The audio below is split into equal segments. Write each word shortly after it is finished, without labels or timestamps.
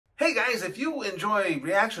Guys, if you enjoy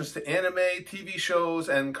reactions to anime, TV shows,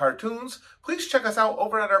 and cartoons, please check us out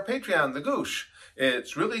over at our Patreon, The Goosh.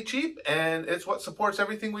 It's really cheap, and it's what supports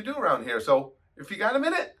everything we do around here. So if you got a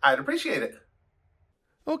minute, I'd appreciate it.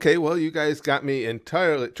 Okay, well, you guys turned me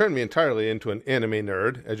entirely into an anime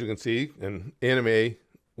nerd, as you can see, and anime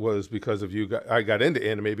was because of you guys. I got into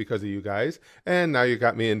anime because of you guys, and now you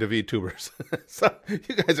got me into VTubers. So you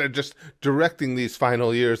guys are just directing these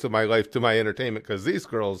final years of my life to my entertainment, because these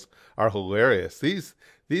girls are hilarious. These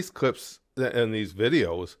clips and these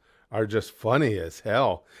videos are just funny as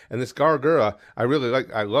hell. And this Gawr Gura,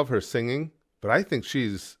 I love her singing, but I think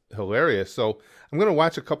she's hilarious. So I'm going to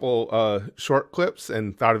watch a couple short clips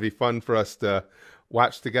and thought it'd be fun for us to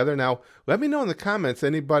watch together. Now, let me know in the comments,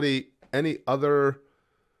 any other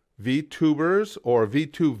VTubers or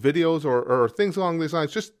VTube videos or things along these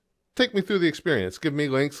lines. Just take me through the experience. Give me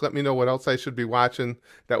links. Let me know what else I should be watching.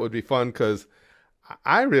 That would be fun, because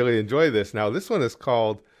I really enjoy this. Now, this one is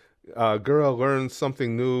called Gura Learns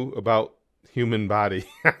Something New About Human Body.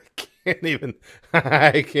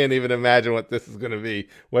 I can't even imagine what this is going to be,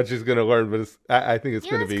 what she's going to learn, but I think it's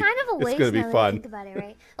going to be kind of a waste. It's going to be fun. Think about it,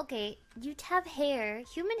 right? Okay, you have hair,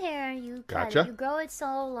 human hair, you cut Gotcha. it, you grow it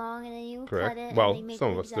so long, and then you Correct. cut it, Well, and they make some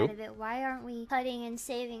of boobs us do. out of it. Why aren't we cutting and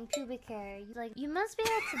saving pubic hair? You must be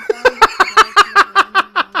able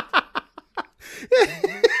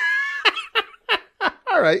to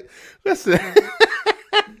All right, listen.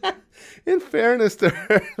 In fairness to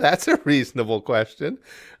her, that's a reasonable question.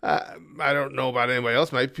 I don't know about anybody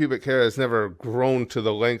else. My pubic hair has never grown to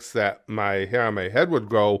the lengths that my hair on my head would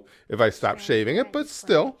grow if I stopped shaving it, but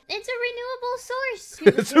still. It's a renewable source.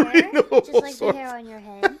 It's a renewable Just like source. the hair on your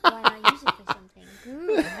head. Why not use it for something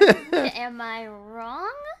good? Am I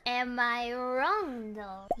wrong? Am I wrong,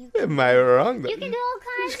 though? Am I wrong? You can do all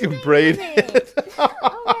kinds You of can things braid with it.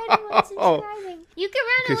 Alright, I'm unsubscribing. You can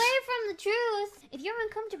run Okay. away from the truth. If you're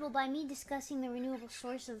uncomfortable by me discussing the renewable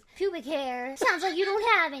source of pubic hair, sounds like you don't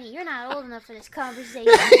have any. You're not old enough for this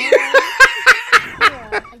conversation. Yeah,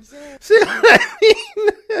 See what I mean?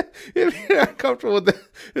 If you're not comfortable with this,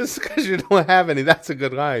 it's because you don't have any. That's a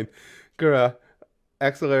good line. Gura,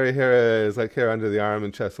 axillary hair is like hair under the arm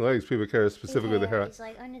and chest and legs. Pubic hair is specifically the hair.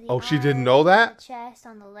 Like under the she arm, didn't know that? on the chest,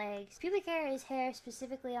 on the legs. Pubic hair is hair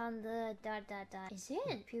specifically on the ... Is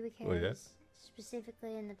it? Pubic hair is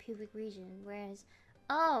specifically in the pubic region, whereas...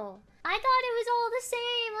 Oh, I thought it was all the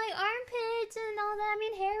same, like armpits and all that. I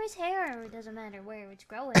mean, hair is hair. It doesn't matter where it's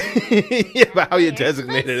growing. Yeah, but how you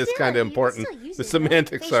designate it is kind of important. The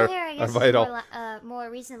semantics are vital. More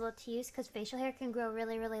reasonable to use, because facial hair can grow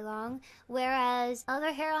really, really long, whereas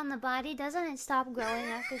other hair on the body doesn't stop growing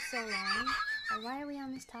after so long. Why are we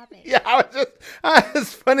on this topic? Yeah,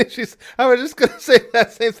 it's funny. I was just going to say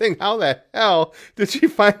that same thing. How the hell did she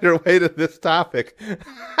find her way to this topic?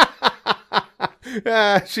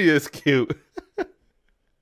 She is cute.